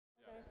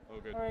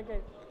good. All right,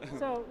 good.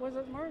 So was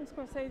it Martin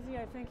Scorsese?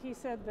 I think he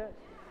said that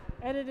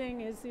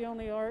editing is the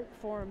only art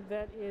form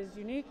that is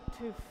unique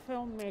to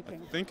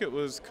filmmaking. I think it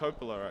was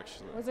Coppola,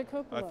 actually. Was it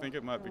Coppola? I think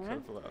it might be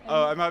Coppola. And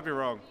Oh, I might be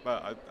wrong,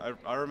 but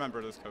I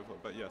remember it as Coppola,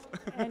 but yes.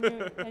 and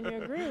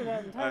you agree with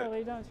that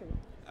entirely, don't you?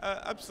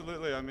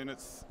 Absolutely. I mean,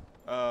 it's.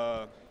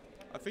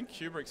 I think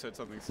Kubrick said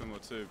something similar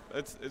too.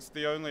 It's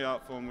the only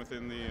art form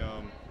within the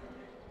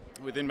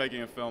within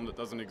making a film that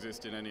doesn't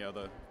exist in any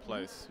other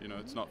place. You know,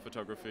 it's not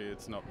photography,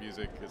 it's not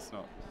music, it's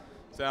not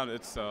sound.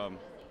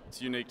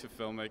 It's unique to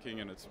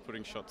filmmaking, and it's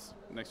putting shots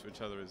next to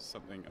each other is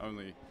something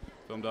only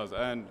film does.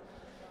 And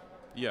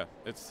yeah,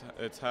 it's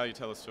how you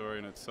tell a story,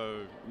 and it's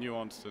so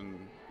nuanced, and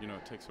you know,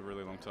 it takes a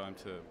really long time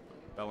to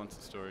balance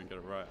the story and get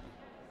it right.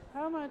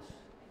 How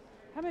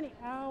many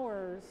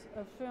hours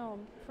of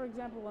film, for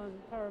example, on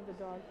Power of the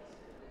Dog,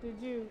 did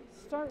you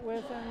start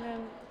with and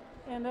then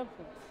end up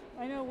with?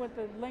 I know what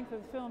the length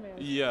of the film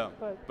is. Yeah,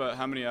 but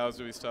how many hours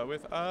do we start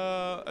with?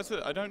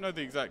 I don't know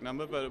the exact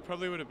number, but it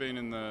probably would have been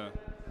in the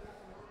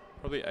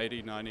probably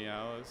 80, 90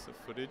 hours of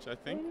footage, I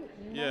think.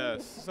 80, yeah,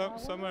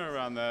 somewhere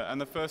around there. And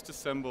the first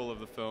assemble of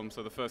the film,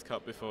 so the first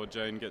cut before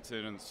Jane gets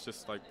in, and it's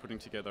just like putting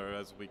together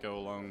as we go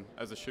along,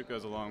 as the shoot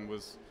goes along,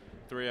 was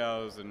 3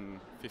 hours and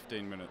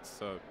 15 minutes.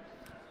 So,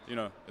 you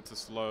know, it's a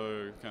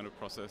slow kind of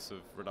process of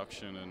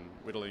reduction and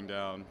whittling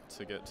down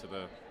to get to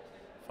the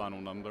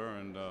final number,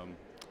 and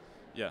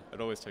yeah,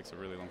 it always takes a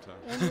really long time.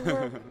 And you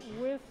work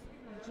with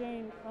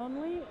Jane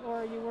only,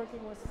 or are you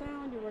working with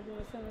sound? You're working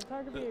with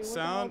cinematography? Are you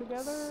working all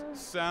together?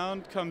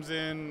 Sound comes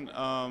in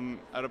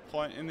at a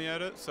point in the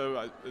edit,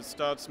 so it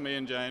starts me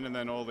and Jane, and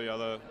then all the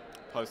other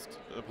post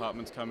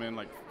departments come in,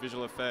 like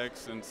visual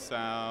effects and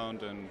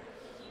sound, and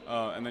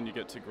then you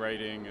get to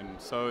grading,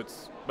 and so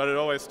but it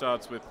always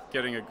starts with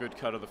getting a good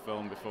cut of the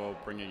film before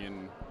bringing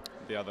in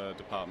the other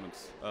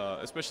departments,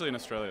 especially in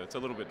Australia. It's a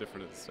little bit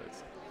different in the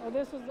States. Oh,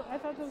 I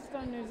thought this was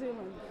done in New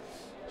Zealand.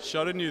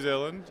 Shot in New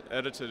Zealand,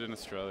 edited in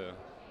Australia.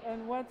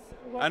 And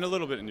and a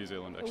little bit in New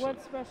Zealand, actually.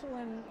 What's special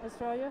in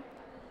Australia?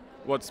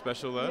 What's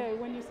special there? Yeah,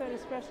 when you said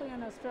especially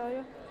in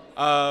Australia?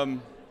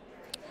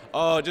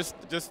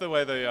 Just the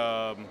way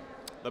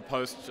the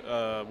post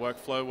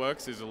workflow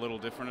works is a little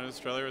different in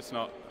Australia. It's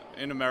not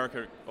in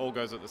America. It all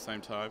goes at the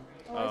same time.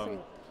 Oh,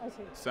 I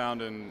see.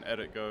 Sound and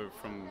edit go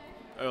from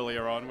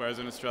earlier on, whereas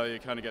in Australia you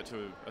kind of get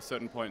to a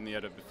certain point in the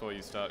edit before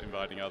you start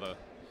inviting other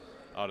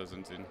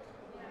artisans in.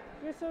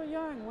 You're so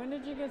young. When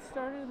did you get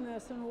started in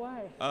this, and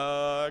why?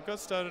 I got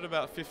started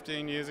about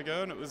 15 years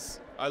ago, and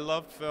I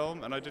loved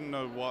film, and I didn't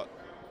know what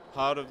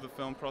part of the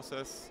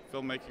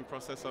filmmaking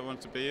process I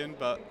wanted to be in,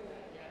 but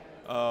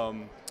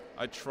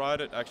I tried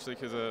it actually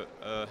because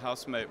a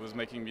housemate was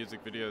making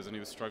music videos and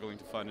he was struggling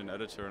to find an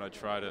editor, and I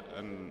tried it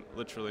and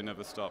literally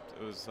never stopped.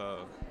 It was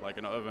like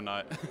an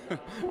overnight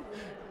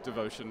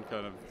devotion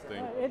kind of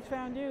thing. It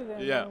found you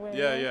then?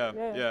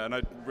 Yeah, and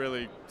I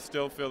really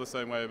still feel the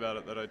same way about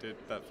it that I did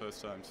that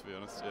first time, to be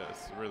honest. Yeah,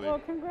 it's really... Well,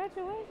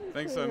 congratulations.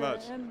 Thanks so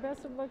much. And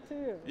best of luck to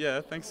you.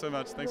 Yeah, thanks so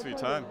much. Thanks for your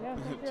time. Yeah,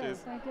 thank you. Cheers.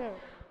 Thank you.